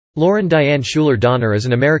Diane Shuler Donner is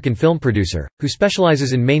an American film producer, who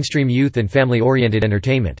specializes in mainstream youth and family-oriented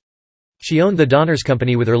entertainment. She owned the Donner's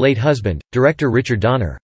Company with her late husband, director Richard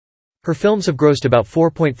Donner. Her films have grossed about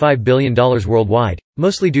 $4.5 billion worldwide,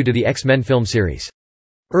 mostly due to the X-Men film series.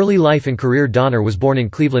 Early life and career. Donner was born in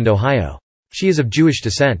Cleveland, Ohio. She is of Jewish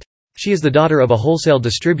descent. She is the daughter of a wholesale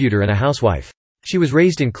distributor and a housewife. She was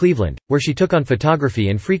raised in Cleveland, where she took on photography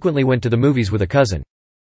and frequently went to the movies with a cousin.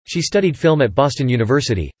 She studied film at Boston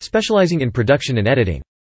University, specializing in production and editing.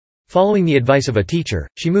 Following the advice of a teacher,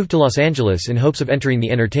 she moved to Los Angeles in hopes of entering the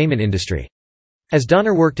entertainment industry. As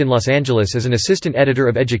Donner worked in Los Angeles as an assistant editor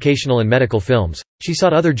of educational and medical films, she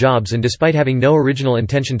sought other jobs, and despite having no original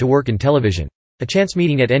intention to work in television, a chance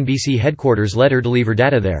meeting at NBC headquarters led her to leave her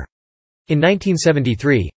data there. In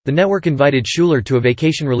 1973, the network invited Shuler to a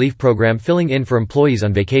vacation relief program filling in for employees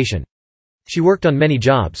on vacation. She worked on many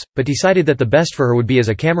jobs, but decided that the best for her would be as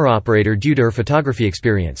a camera operator due to her photography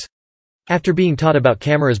experience. After being taught about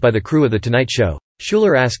cameras by the crew of The Tonight Show,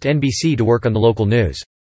 Shuler asked NBC to work on the local news.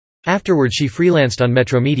 Afterward she freelanced on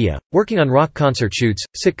Metro Media, working on rock concert shoots,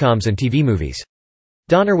 sitcoms and TV movies.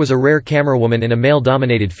 Donner was a rare camerawoman in a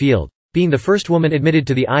male-dominated field, being the first woman admitted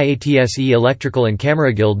to the IATSE Electrical and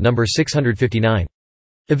Camera Guild No. 659.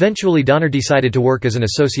 Eventually Donner decided to work as an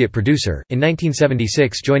associate producer, in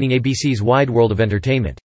 1976 joining ABC's Wide World of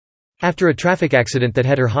Entertainment. After a traffic accident that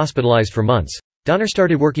had her hospitalized for months, Donner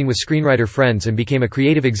started working with screenwriter friends and became a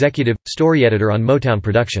creative executive, story editor on Motown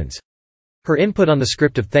Productions. Her input on the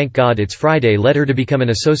script of Thank God It's Friday led her to become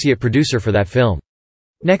an associate producer for that film.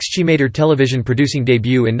 Next she made her television producing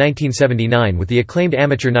debut in 1979 with the acclaimed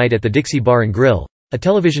Amateur Night at the Dixie Bar and Grill, a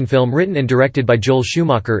television film written and directed by Joel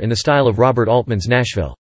Schumacher in the style of Robert Altman's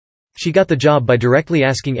Nashville. She got the job by directly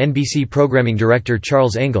asking NBC programming director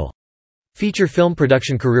Charles Engel. Feature film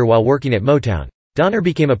production career. While working at Motown, Donner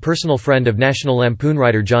became a personal friend of National Lampoon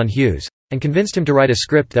writer John Hughes, and convinced him to write a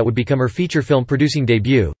script that would become her feature film producing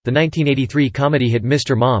debut, the 1983 comedy hit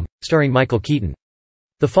Mr. Mom, starring Michael Keaton.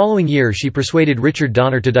 The following year she persuaded Richard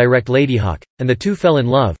Donner to direct Ladyhawke, and the two fell in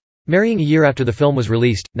love, marrying a year after the film was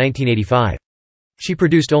released, 1985. She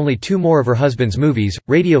produced only two more of her husband's movies,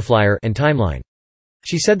 Radio Flyer and Timeline.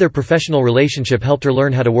 She said their professional relationship helped her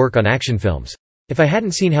learn how to work on action films. If I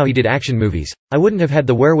hadn't seen how he did action movies, I wouldn't have had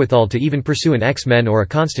the wherewithal to even pursue an X-Men or a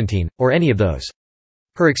Constantine, or any of those.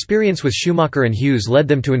 Her experience with Schumacher and Hughes led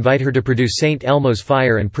them to invite her to produce St. Elmo's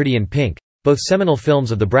Fire and Pretty in Pink, both seminal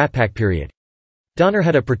films of the Brat Pack period. Donner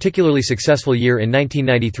had a particularly successful year in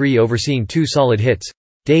 1993, overseeing two solid hits,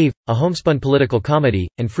 Dave, a homespun political comedy,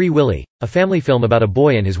 and Free Willy, a family film about a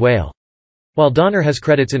boy and his whale. While Donner has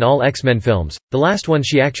credits in all X-Men films, the last ones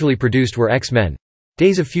she actually produced were X-Men,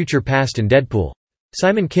 Days of Future Past and Deadpool.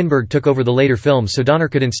 Simon Kinberg took over the later films so Donner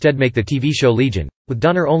could instead make the TV show Legion, with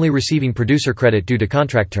Donner only receiving producer credit due to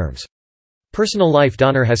contract terms. Personal life.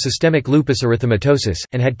 Donner has systemic lupus erythematosus,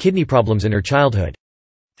 and had kidney problems in her childhood.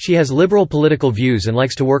 She has liberal political views and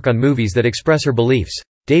likes to work on movies that express her beliefs,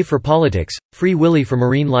 Dave for politics, Free Willy for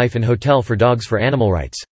marine life and Hotel for Dogs for animal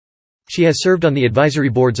rights. She has served on the advisory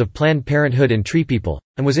boards of Planned Parenthood and Tree People,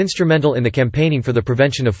 and was instrumental in the campaigning for the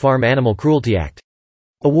Prevention of Farm Animal Cruelty Act.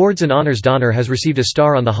 Awards and honors. Donner has received a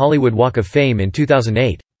star on the Hollywood Walk of Fame in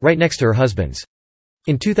 2008, right next to her husband's.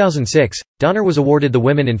 In 2006, Donner was awarded the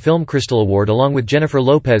Women in Film Crystal Award along with Jennifer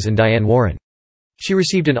Lopez and Diane Warren. She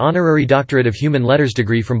received an honorary Doctorate of Human Letters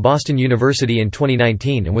degree from Boston University in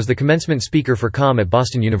 2019 and was the commencement speaker for COM at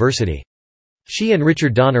Boston University. She and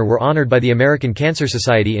Richard Donner were honored by the American Cancer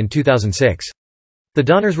Society in 2006. The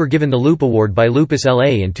Donners were given the Loop Award by Lupus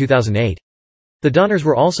LA in 2008. The Donners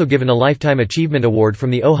were also given a Lifetime Achievement Award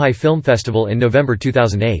from the Ojai Film Festival in November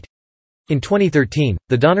 2008. In 2013,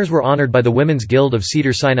 the Donners were honored by the Women's Guild of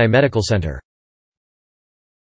Cedar-Sinai Medical Center.